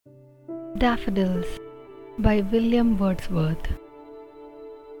Daffodils by William Wordsworth.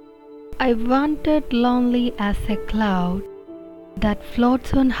 I wandered lonely as a cloud that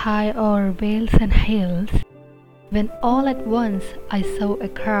floats on high o'er vales and hills, when all at once I saw a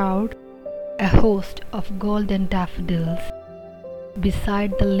crowd, a host of golden daffodils,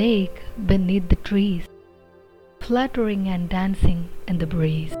 beside the lake beneath the trees, fluttering and dancing in the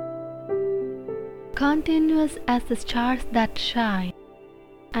breeze. Continuous as the stars that shine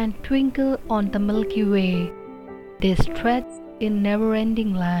and twinkle on the Milky Way, they stretch in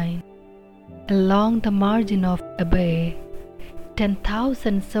never-ending line along the margin of a bay.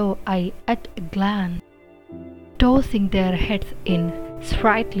 10,000 saw I at a glance, tossing their heads in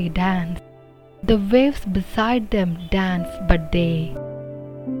sprightly dance. The waves beside them danced, but they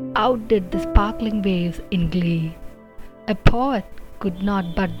outdid the sparkling waves in glee. A poet could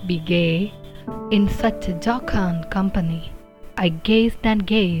not but be gay in such a jocund company. I gazed and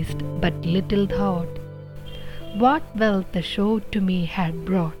gazed, but little thought what wealth the show to me had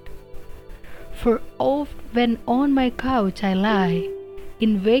brought. For oft when on my couch I lie,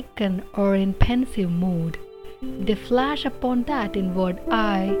 in vacant or in pensive mood, they flash upon that inward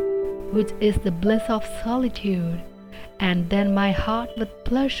eye, which is the bliss of solitude, and then my heart with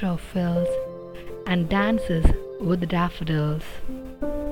pleasure fills, and dances with the daffodils.